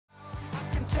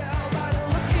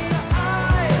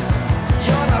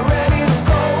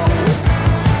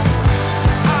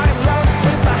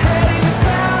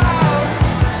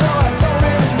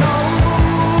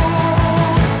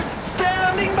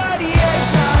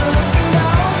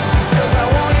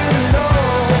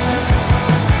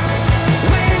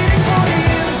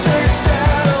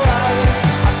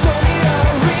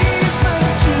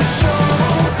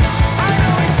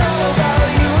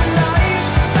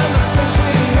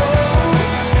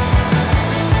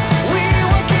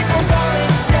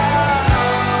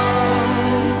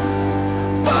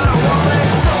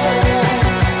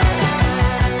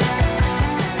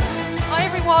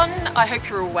hope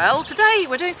you're all well. Today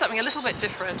we're doing something a little bit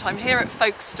different. I'm here at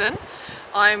Folkestone.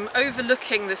 I'm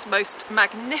overlooking this most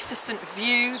magnificent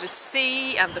view, the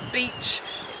sea and the beach.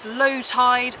 It's low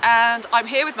tide and I'm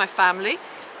here with my family,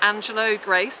 Angelo,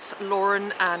 Grace,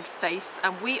 Lauren and Faith,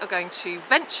 and we are going to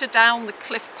venture down the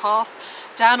cliff path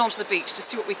down onto the beach to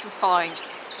see what we can find.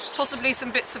 Possibly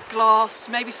some bits of glass,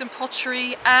 maybe some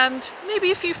pottery and maybe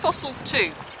a few fossils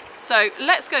too. So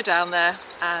let's go down there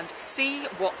and see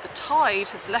what the tide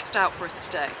has left out for us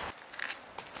today.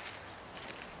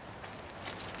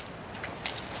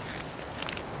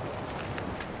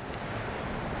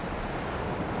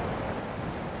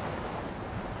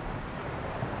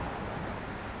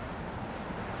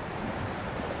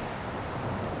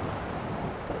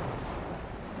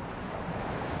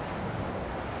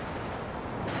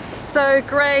 So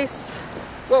Grace,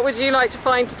 what would you like to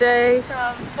find today?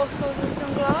 Some fossils and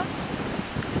some glass.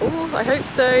 Oh, I hope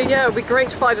so. Yeah, it would be great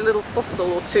to find a little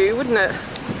fossil or two, wouldn't it?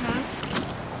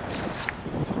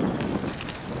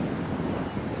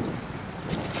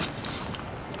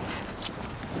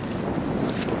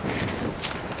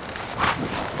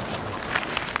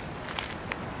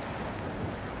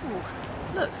 Ooh,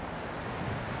 look.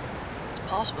 It's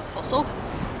part of a fossil.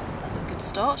 That's a good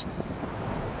start.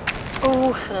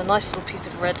 Oh, and a nice little piece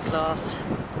of red glass. I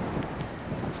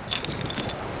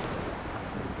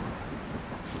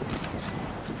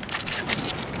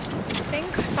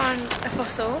think I found a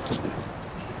fossil.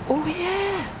 Oh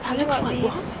yeah, that looks like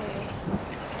these two. It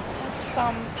has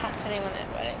some patterning on it,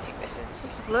 but I don't think this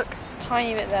is. Look. A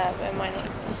tiny bit there, but it might not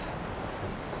be.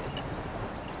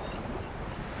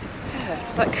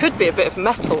 Yeah, that could be a bit of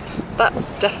metal. That's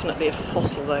definitely a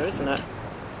fossil though, isn't it?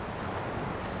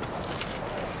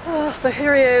 Oh, so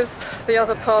here he is, the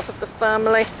other part of the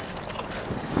family.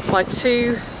 My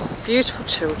two beautiful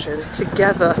children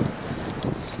together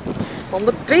on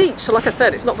the beach. Like I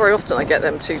said, it's not very often I get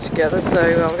them two together, so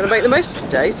I'm going to make the most of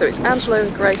today. So it's Angelo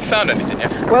and Grace. Found anything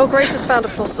yet? Well, Grace has found a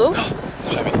fossil.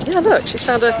 Show me. Yeah, look, she's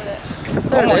found a...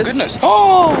 There Oh my goodness.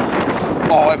 Oh,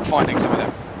 I'm finding some of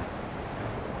them.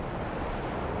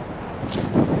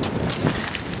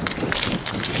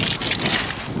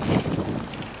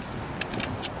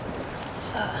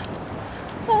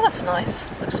 Oh, that's nice.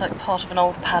 Looks like part of an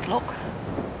old padlock.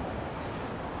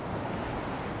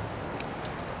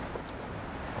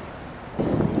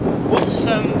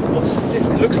 What's this?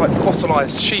 It looks like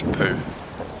fossilised sheep poo.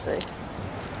 Let's see.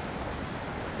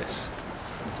 This.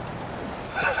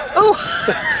 Oh!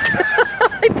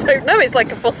 I don't know, it's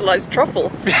like a fossilised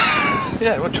truffle.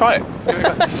 Yeah, we'll try it. Here we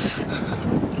go.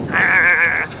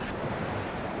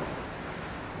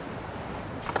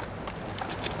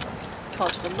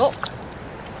 Part of a lock.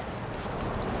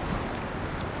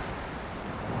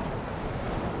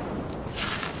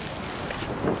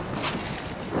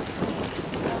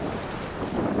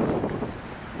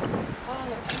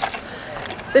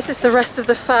 This is the rest of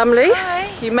the family. Hi.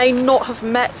 You may not have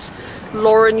met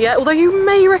Lauren yet, although you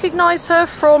may recognise her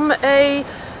from a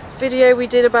video we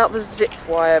did about the zip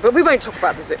wire, but we won't talk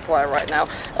about the zip wire right now.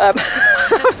 I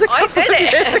did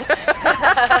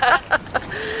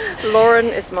it! Lauren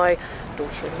is my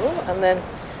daughter-in-law, and then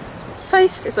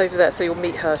Faith is over there, so you'll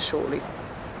meet her shortly.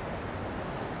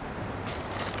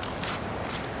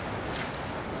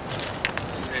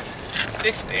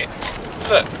 This bit,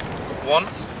 look, 1,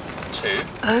 2,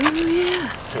 Oh yeah.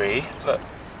 3, look,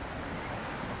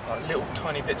 like little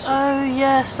tiny bits of... Oh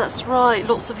yes, that's right.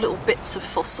 Lots of little bits of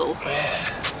fossil. Yeah.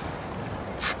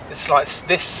 It's like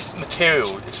this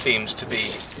material, it seems to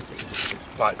be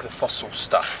like the fossil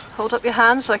stuff. Hold up your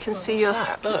hand so I can see your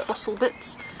that? the Look. fossil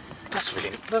bits. That's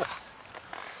really... Look.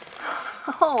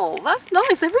 Oh, that's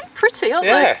nice. They're really pretty, aren't they?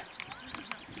 Yeah.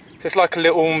 So it's like a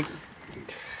little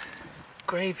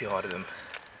graveyard of them.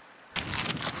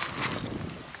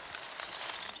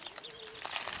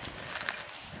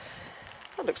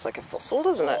 That looks like a fossil,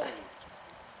 doesn't it?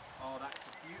 Oh, that's a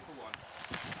beautiful one.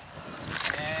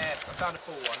 Yeah, I found a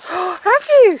full one. Have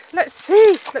you? Let's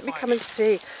see. Let me come and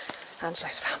see.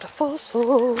 Angelo's found a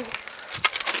fossil.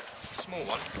 Small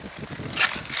one.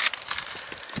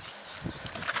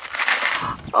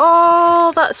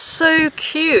 Oh, that's so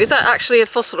cute. Is that actually a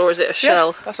fossil or is it a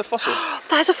shell? Yeah, that's a fossil.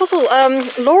 That's a fossil.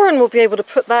 Lauren will be able to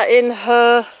put that in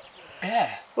her...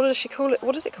 Yeah. What does she call it?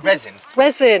 What is it called? Resin.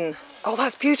 Resin. Oh,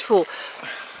 that's beautiful.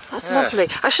 That's lovely.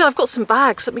 Actually, I've got some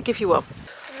bags. Let me give you one.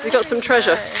 You got some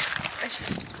treasure? I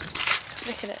just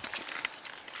look at it.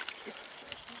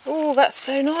 Oh, that's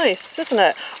so nice, isn't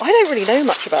it? I don't really know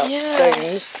much about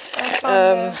stones,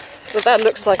 but that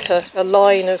looks like a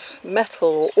line of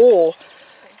metal or ore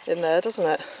in there, doesn't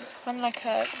it? On like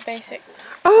a basic.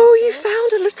 Oh, you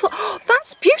found a little... Oh,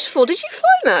 that's beautiful. Did you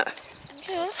find that?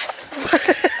 Yeah.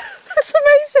 That's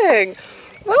amazing.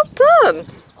 Well done.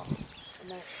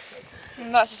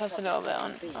 And that just has a little bit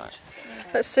on. Right.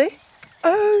 Let's see.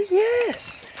 Oh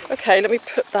yes. Okay, let me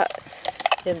put that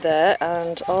in there,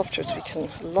 and afterwards we can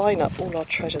line up all our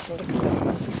treasures and look at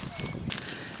them.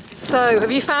 So,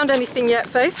 have you found anything yet,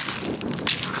 Faith?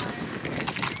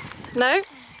 No?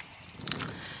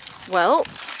 Well,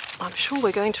 I'm sure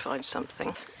we're going to find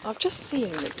something. I've just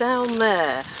seen down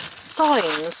there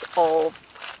signs of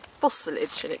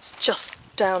fossilage, and it's just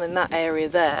down in that area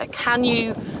there. Can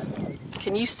you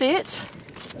see it?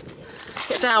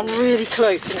 Get down really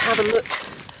close and have a look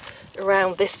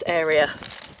around this area.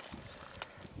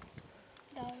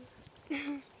 No.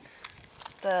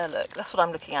 There, look, that's what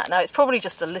I'm looking at. Now, it's probably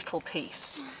just a little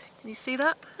piece. Can you see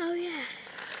that? Oh yeah.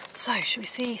 So, should we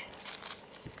see?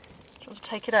 Do you want to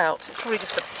take it out? It's probably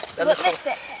just a Look, little... this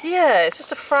bit. Yeah, it's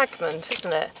just a fragment,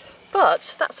 isn't it?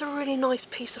 But that's a really nice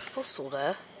piece of fossil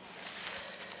there.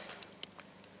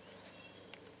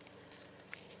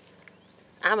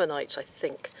 Ammonite, I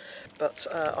think. But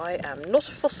I am not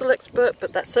a fossil expert,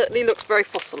 but that certainly looks very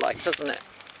fossil-like, doesn't it?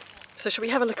 So shall we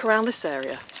have a look around this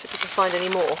area, see if we can find any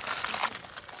more?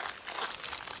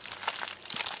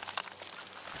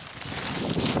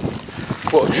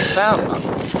 What have you found, Mum?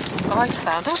 I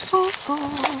found a fossil.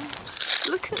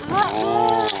 Look at that.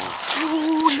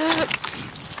 Oh, look.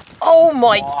 Oh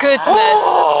my goodness.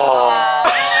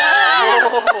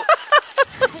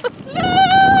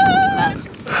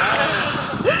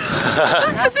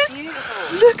 That's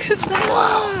beautiful. Look at that.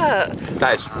 Wow.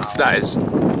 That is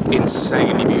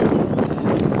insanely beautiful.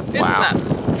 Isn't Wow. that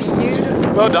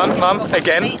beautiful? Well done, Mum,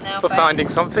 again, for finding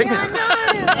something. Yeah,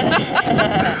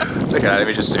 Look at that, let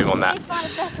me just zoom on that.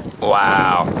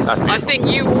 Wow, that's beautiful. I think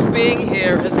you all being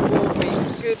here has brought me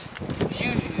good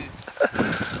juju.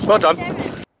 Well done.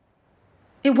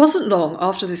 It wasn't long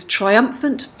after this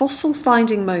triumphant fossil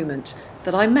finding moment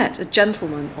that I met a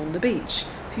gentleman on the beach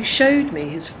who showed me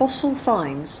his fossil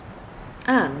finds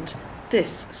and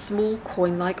this small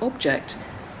coin-like object,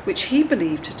 which he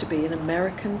believed to be an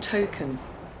American token.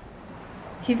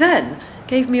 He then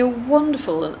gave me a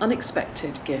wonderful and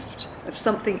unexpected gift of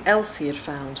something else he had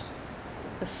found.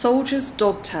 A soldier's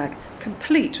dog tag,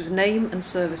 complete with name and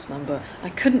service number. I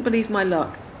couldn't believe my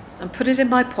luck and put it in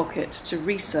my pocket to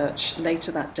research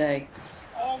later that day.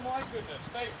 Oh my goodness,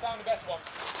 they found the best one.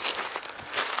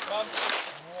 Mum,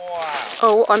 wow.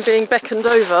 Oh, I'm being beckoned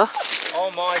over.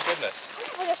 Oh my goodness.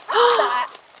 I just found that.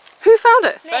 Who found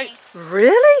it? Faith.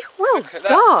 Really? Well Look at that.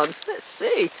 done. Let's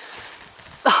see.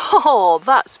 Oh,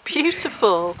 that's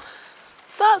beautiful.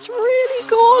 That's really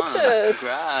gorgeous.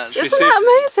 Congrats. Should we Isn't see that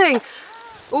if- amazing?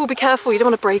 Oh, be careful, you don't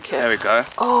want to break There it. we go.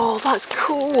 Oh, that's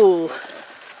cool.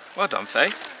 Well done,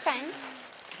 Faith.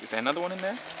 Thanks. Is there another one in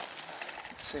there?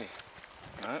 Let's see.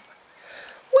 No.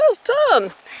 Well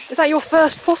done. Is that your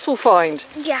first fossil find?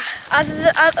 Yeah. All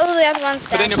the other ones.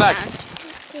 Put it in your bag.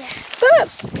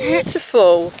 That's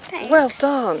beautiful. Thanks. Well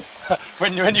done.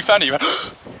 When you found it, you went,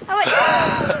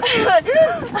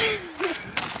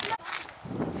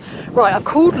 Right, I've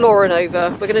called Lauren over.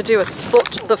 We're going to do a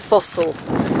spot the fossil.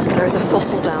 There is a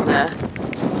fossil down there.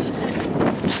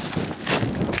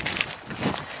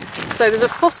 So there's a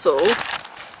fossil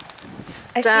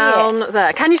down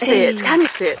there. Can you see it? Can you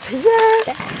see it?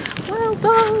 Yes. Well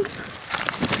done.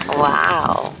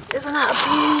 Wow. Isn't that a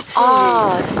beauty?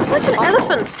 Oh, It's like an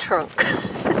elephant's trunk.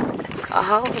 A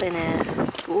hole in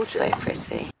it. Gorgeous. So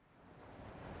pretty.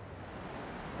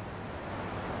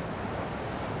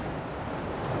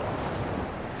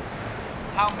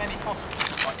 how many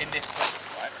fossils are in this place,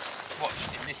 right? Watch,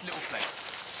 in this little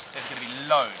place, there's going to be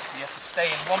loads. So you have to stay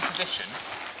in one position,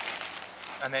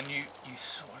 and then you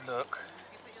sort of look,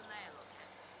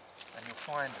 and you'll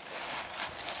find a bit.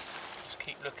 Just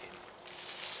keep looking.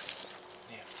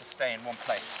 You have to stay in one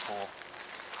place for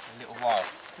a little while.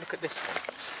 Look at this one.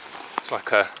 It's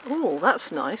like a Oh,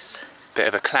 that's nice. bit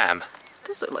of a clam. It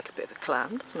does look like a bit of a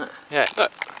clam, doesn't it? Yeah,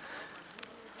 look.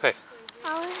 Hey.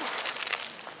 Oh,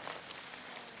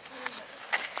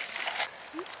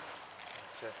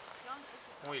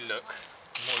 The more you look,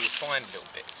 the more you'll find little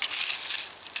bits.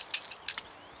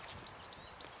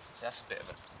 So that's a bit of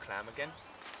a clam again.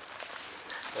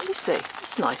 Let me see.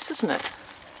 It's nice, isn't it?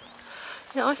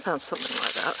 Yeah, I found something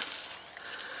like that.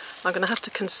 I'm going to have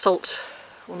to consult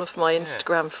one of my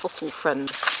Instagram fossil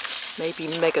friends. Maybe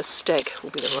Mega Steg will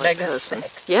be the right Mega person.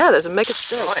 Steg? Yeah, there's a Mega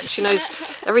Steg. Right. She knows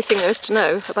everything there is to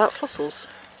know about fossils.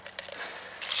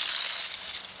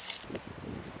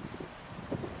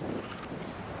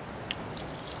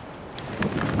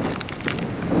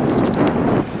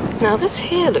 Now this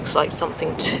here looks like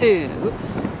something too,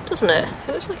 doesn't it?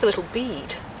 It looks like a little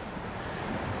bead.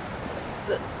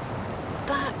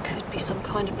 be some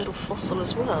kind of little fossil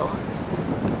as well.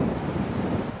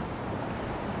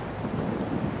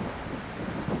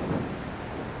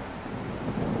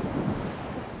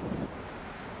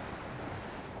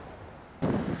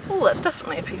 Oh, that's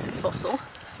definitely a piece of fossil.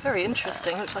 Very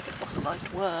interesting. Looks like a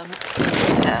fossilised worm.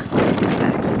 Yeah,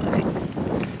 that exploding.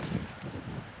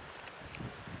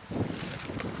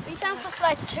 We found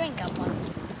fossilised chewing gum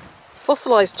once.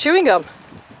 Fossilised chewing gum?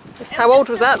 How old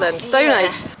was that then? Stone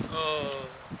Age? Oh.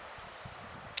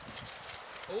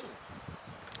 Oh,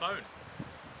 bone.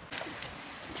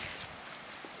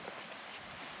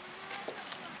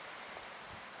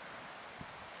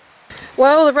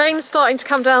 Well, the rain's starting to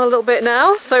come down a little bit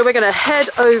now, so we're going to head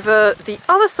over the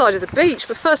other side of the beach.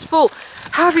 But first of all,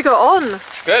 how have you got on?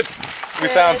 Good. We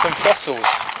found some fossils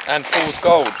and fool's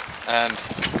gold and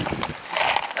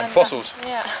fossils.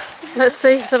 Yeah. Let's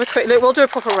see, let's have a quick look. We'll do a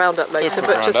proper roundup later,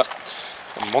 but just...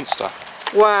 A monster.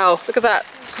 Wow, look at that.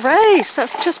 Grace,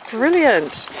 that's just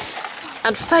brilliant.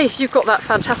 And Faith, you've got that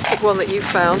fantastic one that you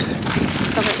found,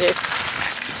 haven't you?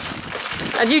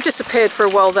 And you disappeared for a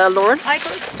while there, Lauren. I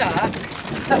got stuck.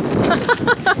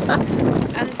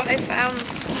 But I found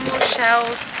more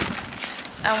shells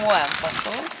and worm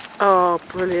fossils. Oh,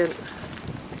 brilliant.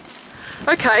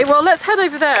 Okay, well, let's head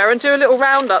over there and do a little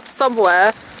roundup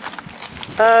somewhere.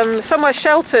 Somewhere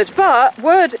sheltered. But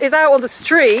word is out on the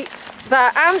street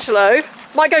that Angelo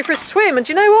might go for a swim. And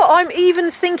do you know what? I'm even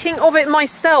thinking of it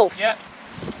myself. Yeah.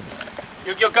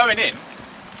 You're going in.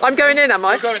 I'm going in, am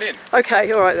I? You're going in.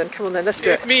 Okay, all right then. Come on then, let's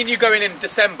do If it. me and you going in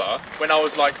December, when I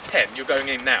was like 10, you're going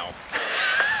in now.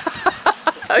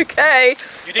 Okay.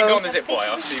 You didn't go on the zip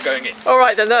wire, so you're going in. All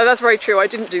right then, no, that's very true. I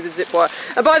didn't do the zip wire.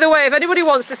 And by the way, if anybody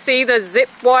wants to see the zip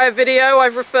wire video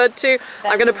I've referred to,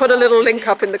 I'm going to put a little link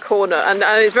up in the corner. And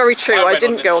it's very true, I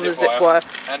didn't go on the zip wire.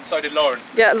 And so did Lauren.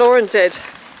 Yeah, Lauren did.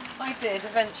 I did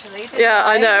eventually. Yeah,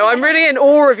 I know. I'm really in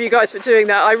awe of you guys for doing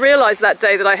that. I realised that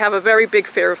day that I have a very big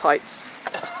fear of heights.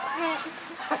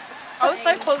 I was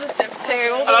so positive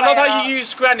too. All the And I love way how up. you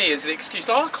use Granny as the excuse.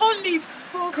 Oh, I can't leave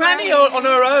Granny on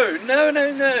her own. No,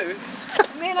 no, no.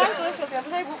 Me and Angela said the other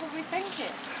day, what were we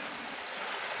thinking?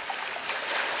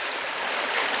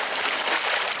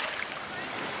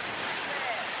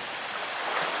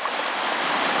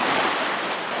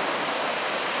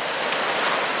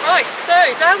 Right, so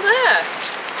down there,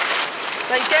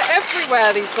 they get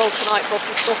everywhere, these vulcanite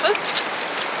bottle stoppers.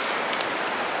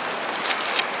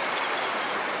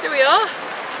 Here we are,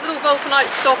 little vulcanite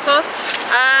stopper,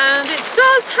 and it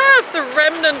does have the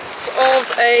remnants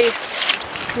of a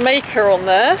maker on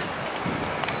there.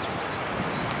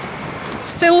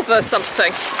 Silver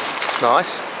something.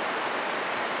 Nice.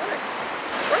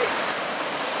 Great.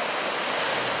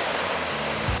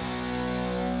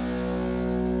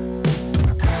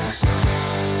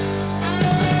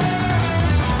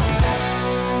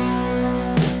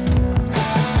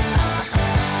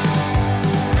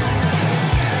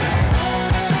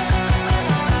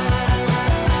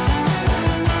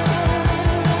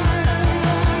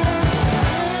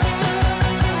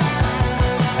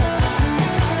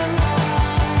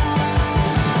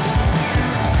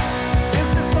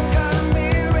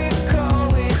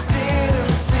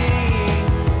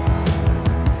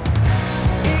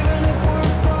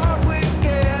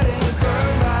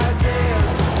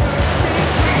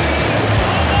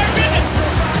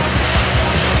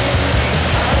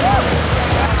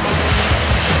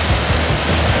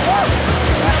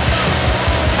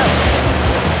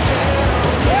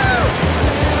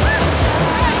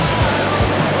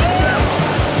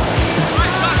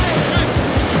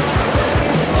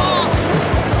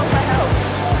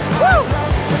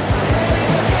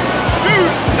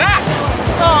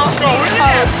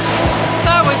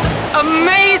 That was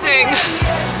amazing!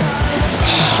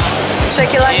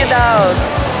 Shake it like a dog.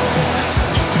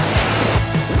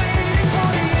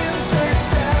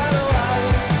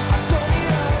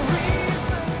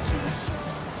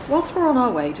 Whilst we're on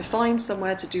our way to find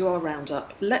somewhere to do our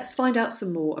roundup, let's find out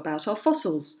some more about our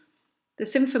fossils.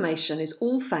 This information is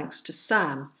all thanks to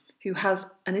Sam, who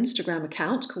has an Instagram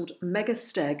account called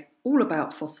Megasteg, all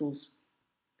about fossils.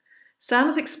 Sam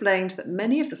has explained that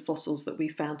many of the fossils that we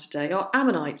found today are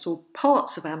ammonites or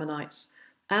parts of ammonites,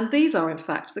 and these are in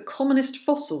fact the commonest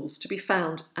fossils to be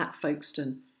found at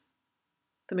Folkestone.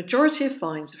 The majority of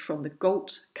finds are from the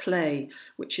Gault clay,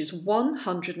 which is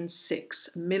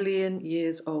 106 million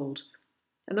years old,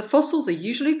 and the fossils are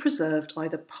usually preserved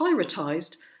either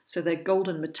pyritised, so they're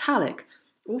golden metallic,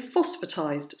 or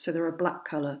phosphatised, so they're a black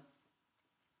colour.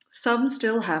 Some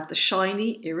still have the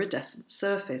shiny iridescent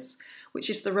surface, which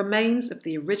is the remains of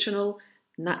the original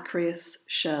nacreous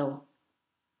shell.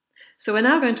 So we're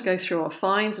now going to go through our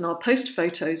finds, and I'll post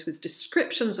photos with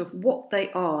descriptions of what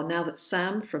they are now that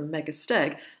Sam from Mega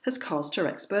Steg has cast her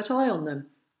expert eye on them.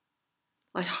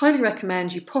 I highly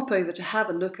recommend you pop over to have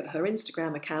a look at her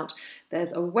Instagram account.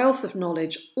 There's a wealth of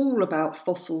knowledge all about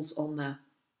fossils on there.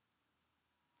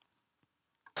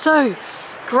 So,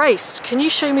 Grace, can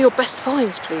you show me your best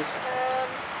finds, please? I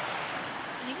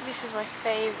think this is my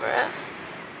favourite.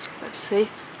 Let's see.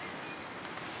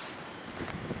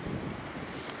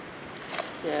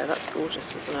 Yeah, that's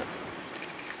gorgeous, isn't it?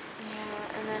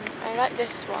 Yeah, and then I like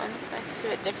this one. It's a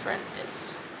bit different.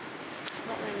 It's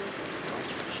not really.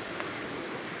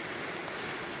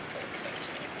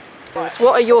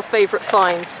 What are your favourite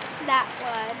finds? That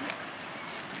one.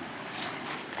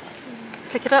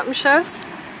 Pick it up and show us.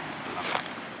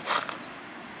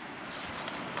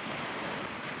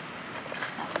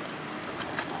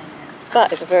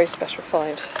 That is a very special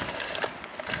find.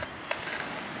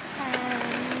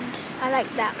 And I like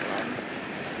that one.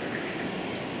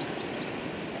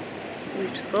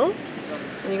 Beautiful.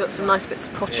 And you've got some nice bits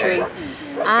of pottery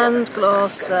and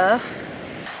glass there.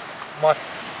 My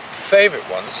favourite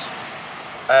ones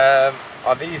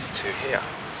are these two here.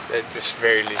 They're just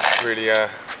really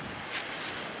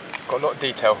got a lot of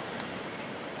detail,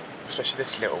 especially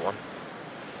this little one.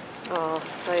 Oh,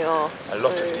 they are. A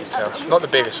lot of detail. Not the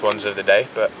biggest ones of the day,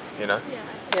 but you know, Yeah.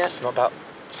 it's not that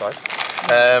size.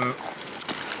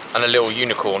 And a little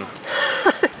unicorn.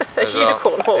 A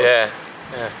unicorn horn. Yeah,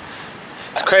 yeah.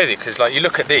 It's crazy because like you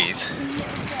look at these,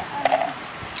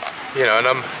 you know, and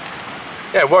I'm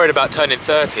worried about turning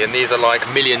 30, and these are like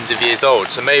millions of years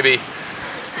old. So maybe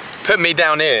put me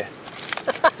down here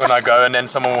when I go, and then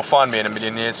someone will find me in a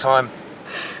million years' time,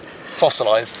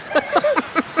 fossilised.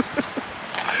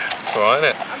 It's alright,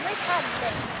 isn't it?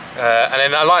 And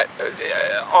then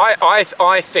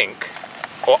I think,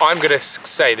 or I'm going to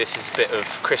say this is a bit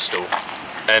of crystal,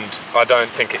 and I don't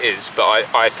think it is, but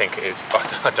I think it is.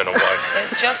 I don't know why.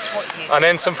 It's just what you. And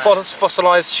then some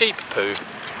fossilised sheep poo.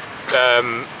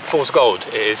 Fool's gold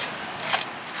it is.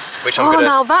 Which I'm gonna...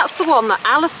 now that's the one that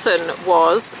Alison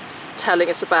was telling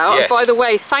us about. Yes. And by the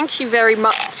way, thank you very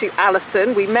much to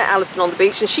Alison. We met Alison on the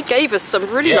beach and she gave us some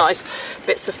really nice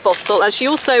bits of fossil, and she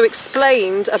also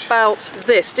explained about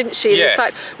this, didn't she? Yeah. In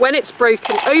fact, when it's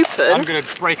broken open, I'm going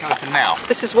to break it open now.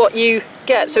 this is what you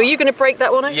get. So are you going to break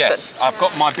that one open? Yes, I've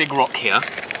got my big rock here.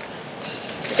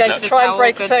 Okay, so try and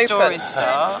break it open.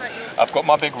 I've got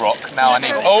my big rock. Now I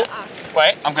need... Oh,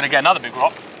 wait, I'm going to get another big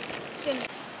rock.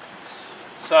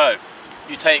 So,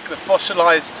 you take the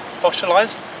fossilised...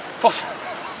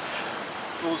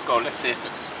 Fool's gold. Let's see if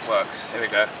it works. Here we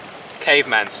go.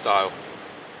 Caveman style.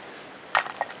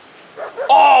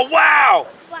 Oh, wow!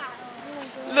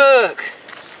 Look!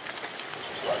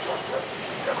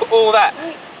 Look at all that.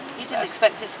 You didn't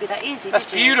expect it to be that easy, That's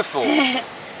did you? beautiful.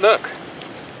 Look.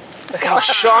 Look how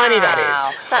shiny that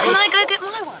is. Can I go get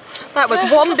my one? That was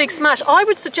one big smash. I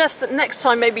would suggest that next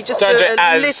time maybe just Don't do do it it a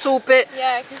as- little bit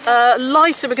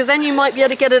lighter, because then you might be able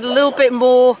to get it a little bit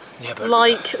more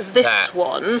like this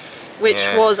one, which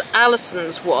was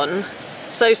Alison's one.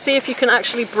 So see if you can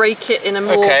actually break it in a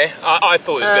more Okay, I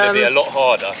thought it was going to be a lot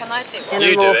harder. Can I do one? in a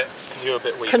You do more it, because you're a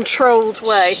bit weak. controlled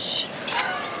way.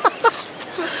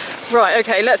 Right,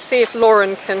 okay, let's see if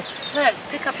Lauren can Look,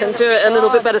 pick up do it a little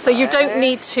bit better. So you don't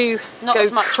need to Not go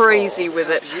as much crazy force. with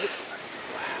it.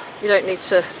 You don't need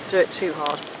to do it too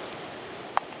hard.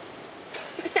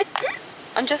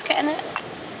 I'm just getting it.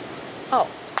 Oh,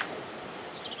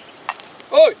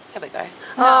 Oh, here we go.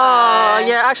 Ah,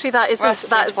 yeah, actually that isn't,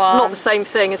 Rusted that's one. not the same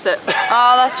thing, is it?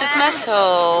 Oh, that's just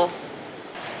metal.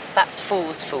 That's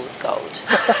fool's gold.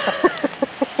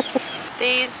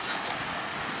 These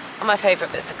are my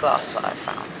favourite bits of glass that I've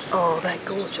found. Oh, they're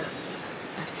gorgeous.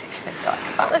 I particularly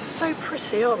like that. They're so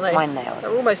pretty, aren't they? My nails.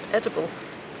 They're almost edible.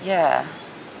 Yeah,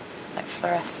 like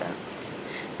fluorescent.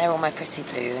 They're all my pretty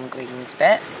blue and greens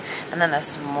bits. And then there's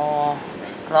some more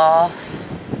glass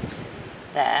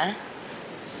there.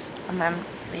 And then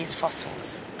these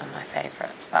fossils are my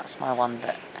favourites. That's my one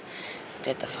that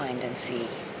did the find and see.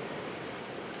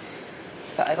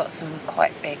 But I got some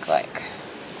quite big, like,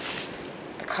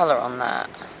 the colour on that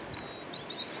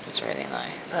is really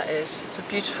nice. That is. It's a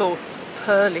beautiful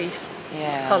pearly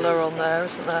colour on there,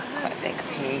 isn't there? Quite a big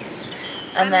piece.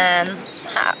 And then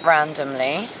that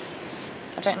randomly,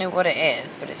 I don't know what it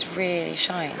is, but it's really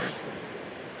shiny.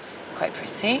 Quite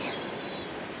pretty.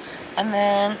 And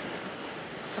then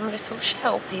some little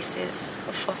shell pieces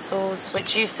of fossils,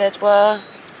 which you said were...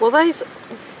 Well, those,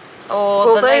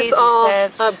 Or the lady those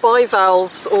are said...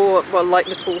 bivalves, or, well, like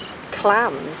little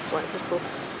clams, like little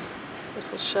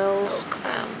little shells. Little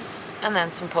clams. And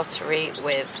then some pottery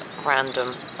with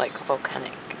random, like,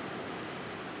 volcanic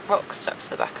rock stuck to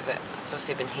the back of it. It's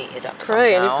obviously been heated up somehow.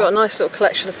 Great, and you've got a nice little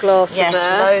collection of glass in there.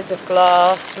 Yes, loads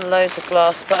of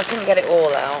glass, but I couldn't get it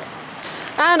all out.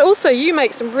 And also you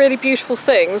make some really beautiful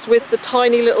things with the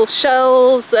tiny little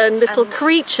shells and little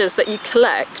creatures that you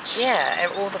collect. Yeah,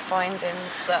 all the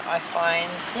findings that I find.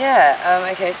 Yeah,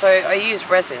 okay, so I use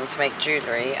resin to make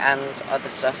jewellery and other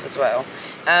stuff as well.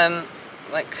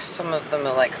 Like some of them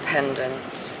are like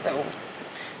pendants, little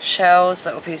shells,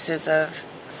 little pieces of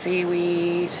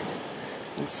seaweed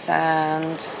and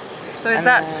sand. So is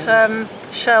that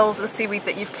shells and seaweed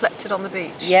that you've collected on the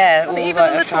beach? Yeah, and all even that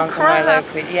a I little found crab. on my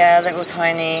local. Yeah, little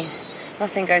tiny,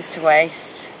 nothing goes to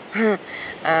waste. And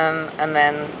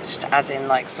then just add in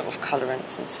like sort of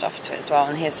colourants and stuff to it as well.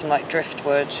 And here's some like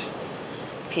driftwood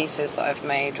pieces that I've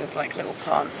made with like little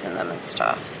plants in them and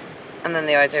stuff. And then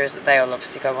the idea is that they'll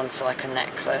obviously go onto like a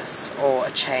necklace or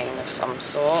a chain of some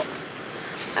sort.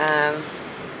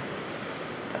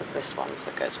 This one's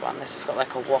the good one. This has got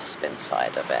like a wasp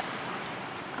inside of it.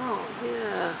 Oh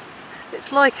yeah,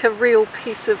 it's like a real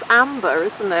piece of amber,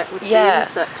 isn't it, with the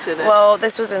insect in it? Well,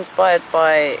 this was inspired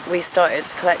by, we started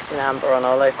collecting amber on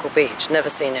our local beach, never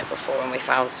seen it before, and we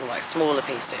found some like smaller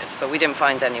pieces, but we didn't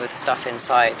find any with stuff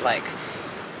inside like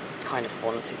kind of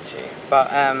wanted to.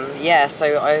 But yeah,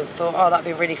 so I thought, oh, that'd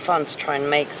be really fun to try and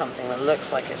make something that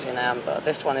looks like it's in amber.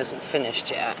 This one isn't finished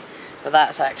yet, but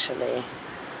that's actually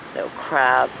a little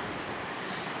crab.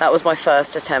 That was my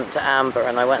first attempt at amber,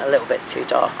 and I went a little bit too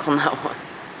dark on that one.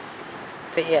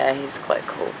 But yeah, he's quite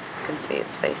cool. You can see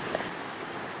his face there.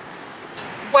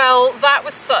 Well, that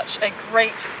was such a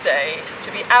great day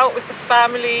to be out with the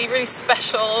family, really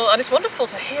special, and it's wonderful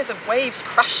to hear the waves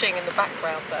crashing in the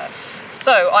background there.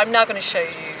 So I'm now going to show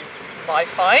you my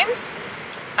finds,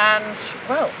 and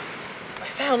well, I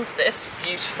found this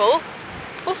beautiful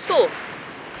fossil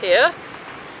here,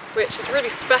 which is really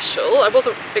special. I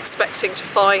wasn't expecting to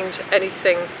find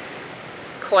anything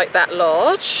quite that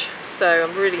large, so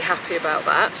I'm really happy about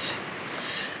that.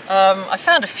 I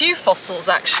found a few fossils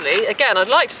actually. Again, I'd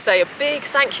like to say a big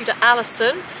thank you to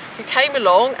Alison, who came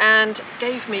along and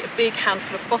gave me a big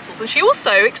handful of fossils, and she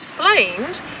also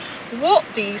explained what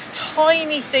these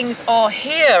tiny things are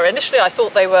here. Initially I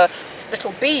thought they were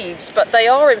little beads, but they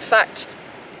are in fact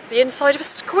the inside of a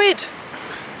squid.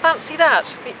 Fancy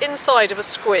that, the inside of a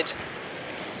squid.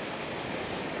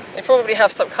 They probably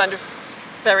have some kind of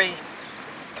very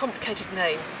complicated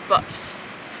name, but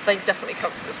they definitely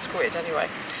come from a squid anyway.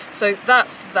 So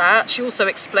that's that. She also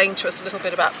explained to us a little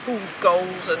bit about fool's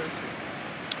gold and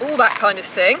all that kind of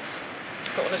thing.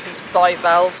 Got one of these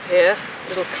bivalves here,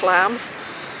 little clam.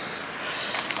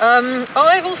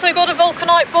 I've also got a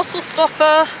vulcanite bottle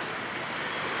stopper.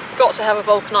 Got to have a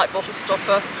vulcanite bottle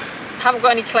stopper. Haven't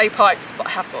got any clay pipes, but I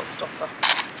have got a stopper.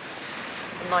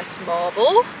 A nice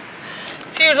marble. A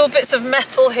few little bits of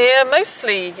metal here,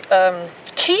 mostly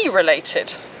key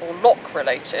related or lock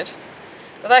related.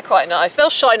 But they're quite nice.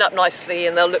 They'll shine up nicely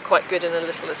and they'll look quite good in a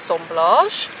little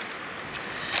assemblage.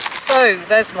 So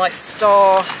there's my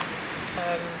star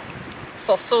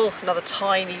fossil, another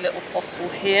tiny little fossil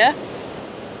here.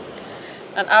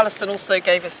 And Alison also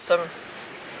gave us some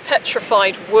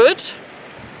petrified wood.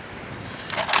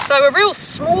 So a real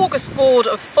smorgasbord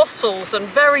of fossils and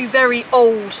very, very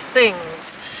old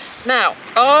things. Now,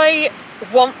 I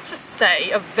want to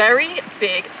say a very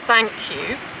big thank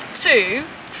you to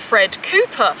Fred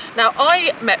Cooper. Now,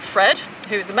 I met Fred,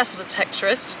 who is a metal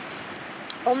detectorist,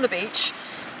 on the beach,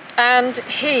 and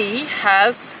he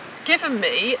has given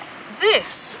me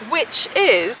this, which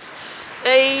is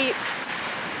a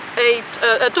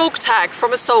dog tag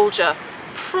from a soldier,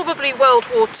 probably World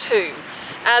War II.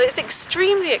 And it's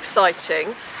extremely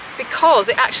exciting because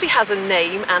it actually has a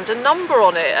name and a number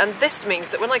on it, and this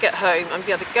means that when I get home I'm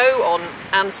going to go on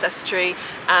Ancestry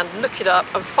and look it up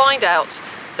and find out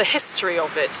the history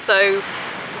of it. So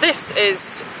this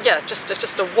is, yeah,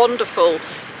 just a wonderful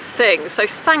thing. So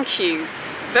thank you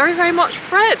very, very much,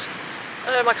 Fred.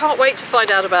 I can't wait to find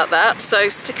out about that, so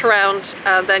stick around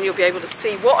and then you'll be able to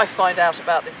see what I find out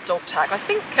about this dog tag. I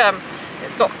think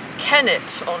it's got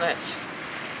Kennett on it.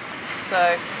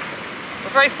 So we're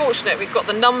very fortunate, we've got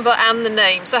the number and the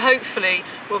name, so hopefully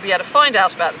we'll be able to find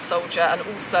out about the soldier and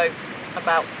also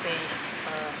about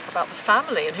the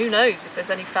family, and who knows, if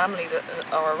there's any family that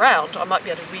are around, I might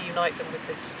be able to reunite them with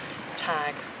this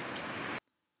tag.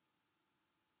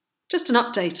 Just an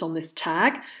update on this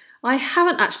tag. I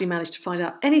haven't actually managed to find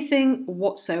out anything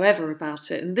whatsoever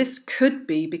about it, and this could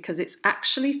be because it's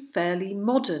actually fairly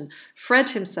modern.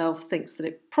 Fred himself thinks that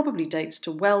it probably dates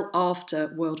to well after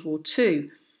World War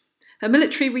II. A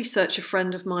military researcher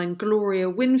friend of mine, Gloria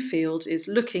Winfield, is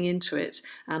looking into it,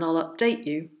 and I'll update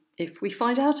you if we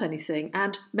find out anything.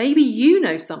 And maybe you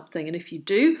know something, and if you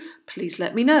do, please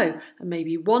let me know, and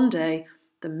maybe one day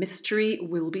the mystery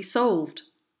will be solved.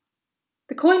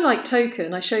 The coin-like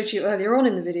token I showed you earlier on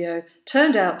in the video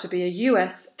turned out to be a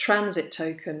US transit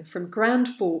token from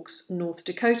Grand Forks, North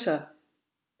Dakota.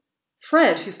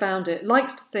 Fred, who found it,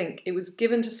 likes to think it was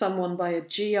given to someone by a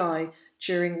GI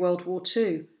during World War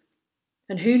II.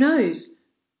 And who knows?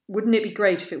 Wouldn't it be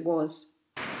great if it was?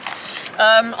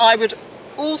 I would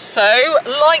also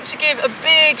like to give a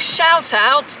big shout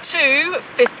out to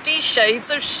 50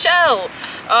 Shades of Shell.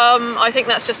 I think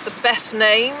that's just the best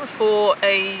name for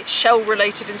a shell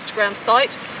related Instagram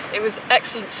site. It was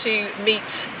excellent to meet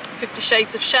 50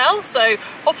 Shades of Shell, so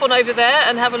hop on over there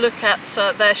and have a look at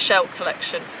their shell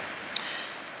collection.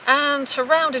 And to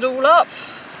round it all up,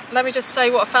 let me just say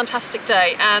what a fantastic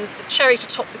day, and the cherry to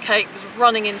top the cake was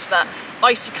running into that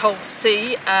icy cold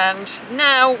sea, and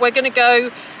now we're going to go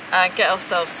and get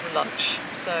ourselves some lunch.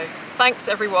 So thanks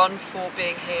everyone for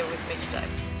being here with me today.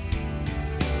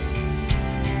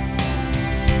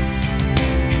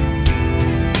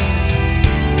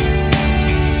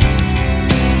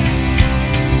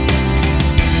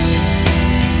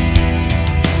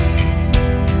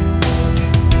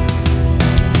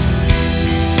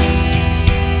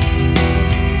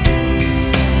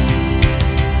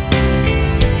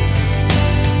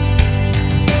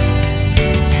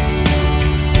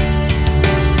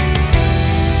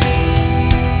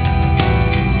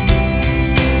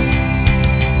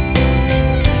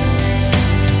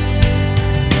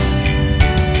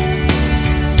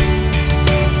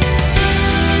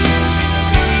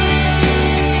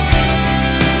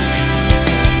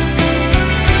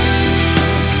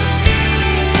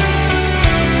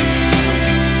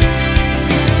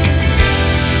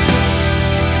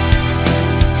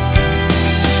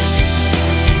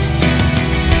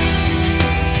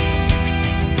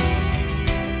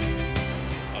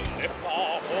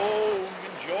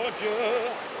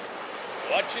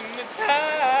 Watching the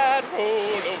tide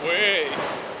roll away,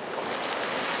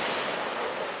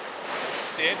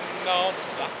 sitting on the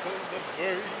dock of the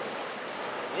bay,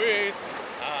 wasting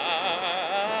time.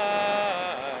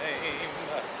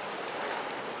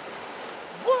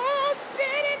 Was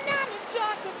sitting on the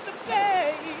dock of the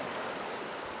bay,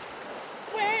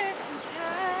 wasting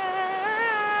time.